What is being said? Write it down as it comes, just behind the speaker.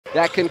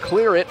that can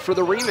clear it for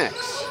the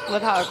remix.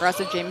 Look how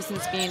aggressive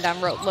Jameson's being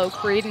down low,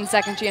 creating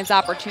second chance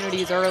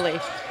opportunities early.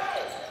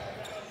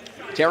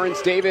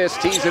 Terence Davis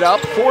tees it up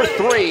for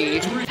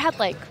 3. We've had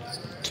like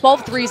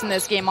 12 threes in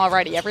this game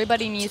already.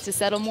 Everybody needs to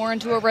settle more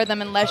into a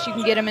rhythm unless you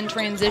can get them in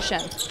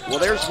transition. Well,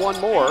 there's one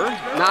more.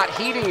 Not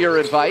heeding your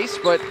advice,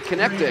 but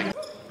connecting.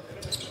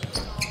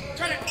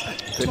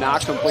 Could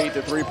not complete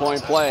the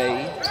three-point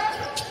play.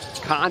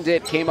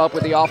 Condit came up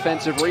with the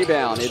offensive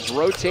rebound. It's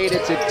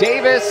rotated to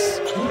Davis,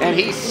 and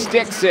he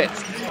sticks it.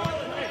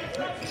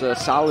 It's a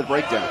solid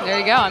breakdown. There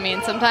you go. I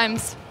mean,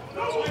 sometimes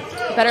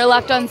better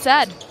left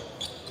unsaid.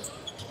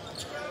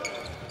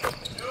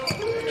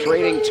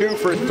 Trading 2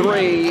 for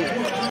 3.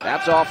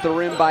 That's off the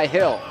rim by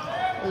Hill.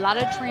 A lot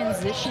of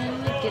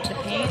transition, get the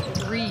paint,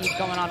 read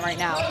going on right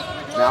now.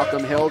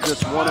 Malcolm Hill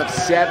just 1 of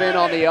 7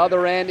 on the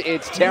other end.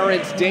 It's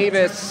Terence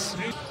Davis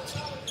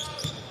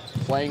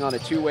playing on a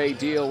two-way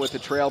deal with the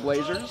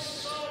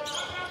Trailblazers.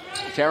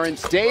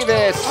 Terence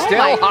Davis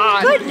still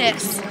hot. Oh my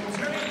goodness.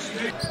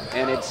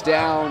 And it's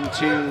down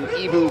to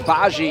Ibu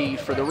Baji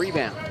for the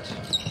rebound.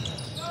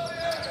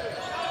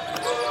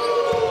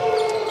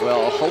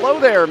 Well, hello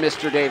there,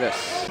 Mr.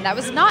 Davis. And that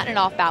was not an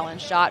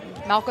off-balance shot.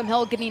 Malcolm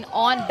Hill getting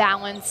on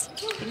balance,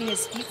 getting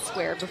his feet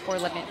squared before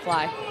letting it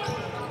fly.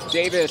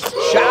 Davis,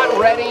 shot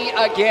ready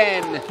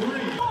again.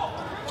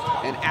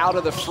 And out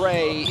of the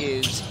fray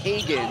is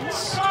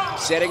Higgins,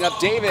 setting up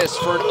Davis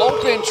for an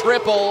open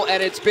triple,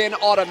 and it's been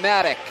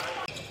automatic.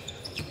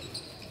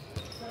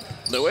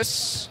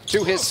 Lewis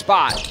to his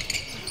spot.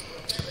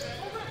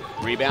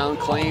 Rebound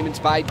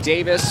claimed by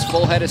Davis,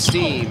 full head of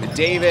steam.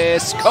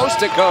 Davis, coast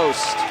to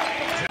coast.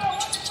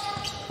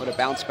 What a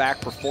bounce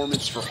back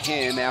performance for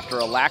him after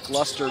a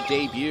lackluster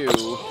debut.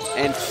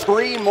 And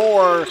 3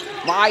 more,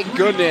 my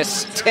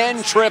goodness,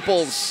 10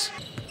 triples.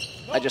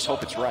 I just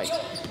hope it's right.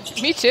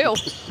 Me too.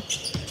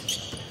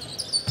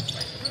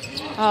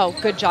 Oh,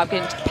 good job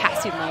getting to the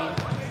passing lane.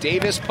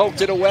 Davis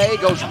poked it away,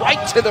 goes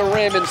right to the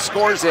rim and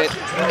scores it.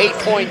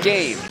 8-point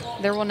game.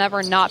 There will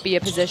never not be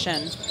a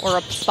position or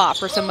a spot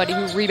for somebody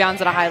who rebounds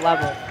at a high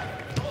level.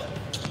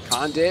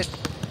 Condit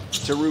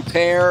to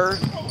Rupert.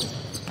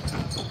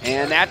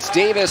 And that's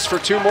Davis for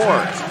 2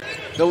 more.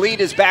 The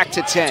lead is back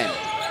to 10.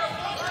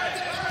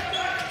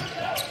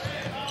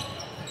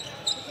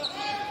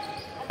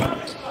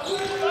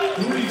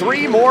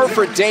 Three more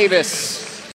for Davis.